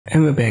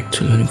And we're back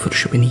to learning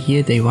Photoshop in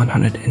here, day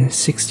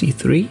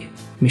 163.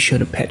 Let me show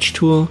the patch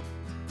tool.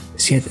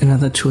 It's yet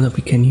another tool that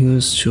we can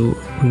use to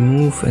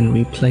remove and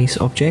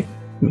replace object.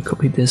 Let me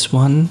copy this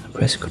one,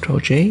 press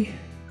Ctrl J,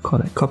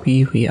 call it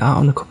copy. We are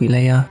on the copy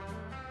layer.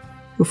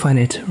 You'll find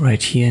it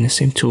right here in the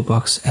same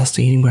toolbox as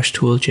the healing brush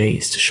tool. J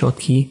is the short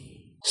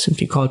key.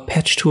 Simply call it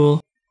patch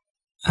tool.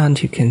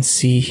 And you can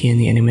see here in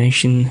the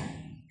animation,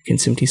 you can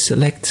simply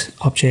select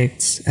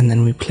objects and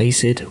then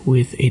replace it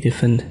with a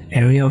different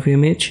area of your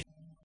image.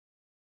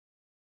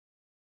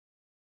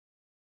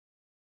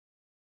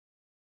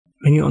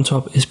 Menu on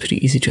top is pretty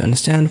easy to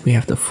understand. We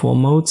have the 4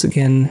 modes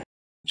again.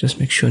 Just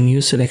make sure new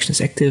selection is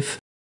active.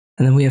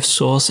 And then we have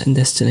source and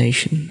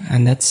destination.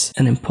 And that's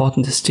an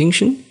important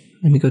distinction.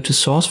 Let me go to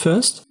source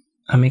first.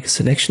 I make a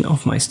selection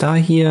of my star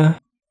here.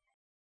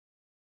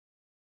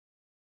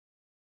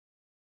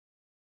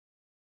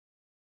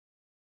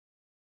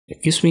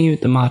 It gives me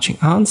the marching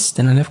ants.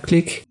 Then I left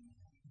click.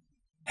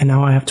 And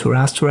now I have to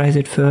rasterize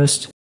it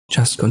first.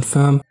 Just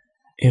confirm.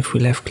 If we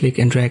left click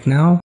and drag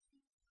now,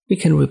 we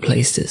can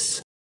replace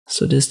this.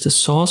 So this is the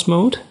source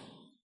mode.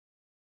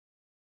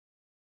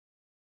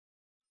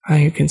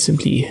 And you can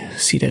simply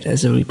see that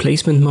as a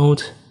replacement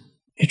mode.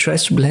 It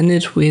tries to blend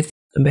it with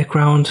the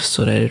background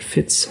so that it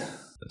fits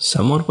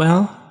somewhat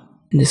well.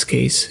 In this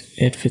case,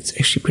 it fits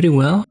actually pretty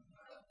well.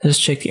 Let's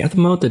check the other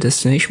mode, the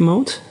destination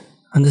mode.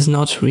 And this is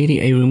not really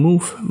a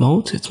remove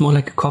mode, it's more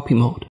like a copy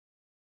mode.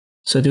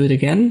 So I do it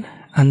again,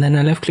 and then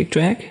I left click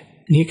drag.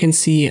 And you can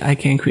see I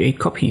can create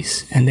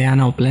copies, and they are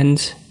now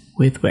blended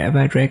with wherever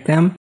I drag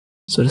them.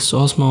 So the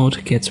source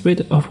mode gets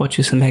rid of what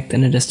you select,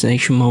 and the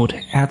destination mode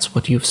adds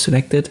what you've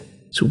selected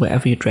to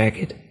wherever you drag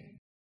it.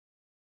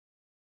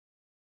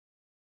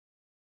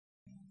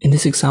 In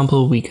this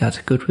example we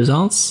got good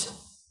results,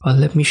 but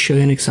let me show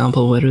you an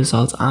example where the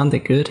results aren't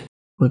that good.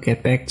 We'll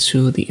get back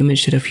to the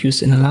image that I've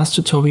used in the last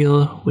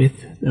tutorial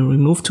with the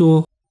remove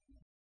tool.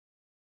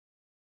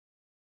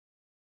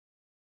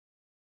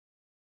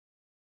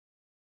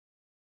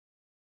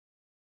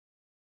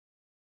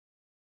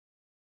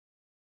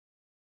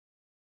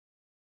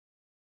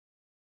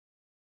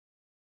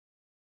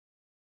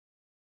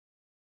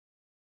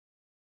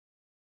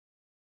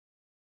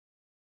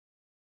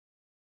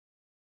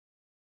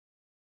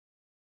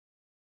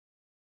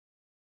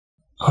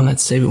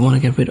 Let's say we want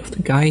to get rid of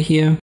the guy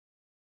here.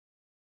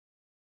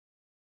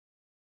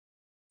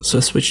 So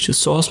I switch to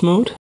source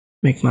mode,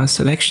 make my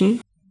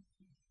selection.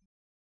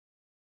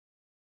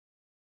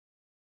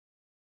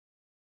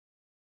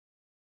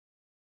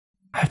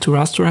 I have to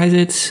rasterize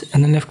it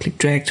and then left click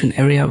drag to an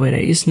area where there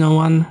is no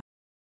one,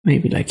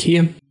 maybe like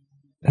here,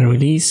 and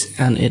release,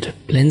 and it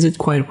blends it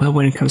quite well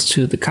when it comes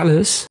to the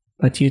colors,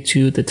 but due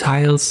to the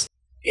tiles,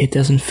 it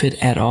doesn't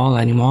fit at all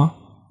anymore.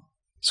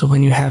 So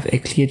when you have a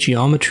clear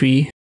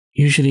geometry,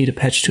 usually the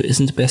patch tool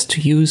isn't the best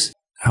to use.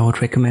 I would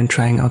recommend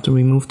trying out the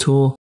remove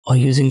tool or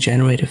using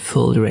generative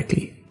fill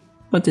directly.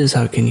 But this is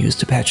how you can use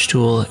the patch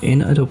tool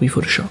in Adobe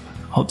Photoshop.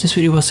 Hope this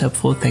video was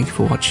helpful, thank you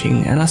for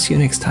watching, and I'll see you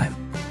next time.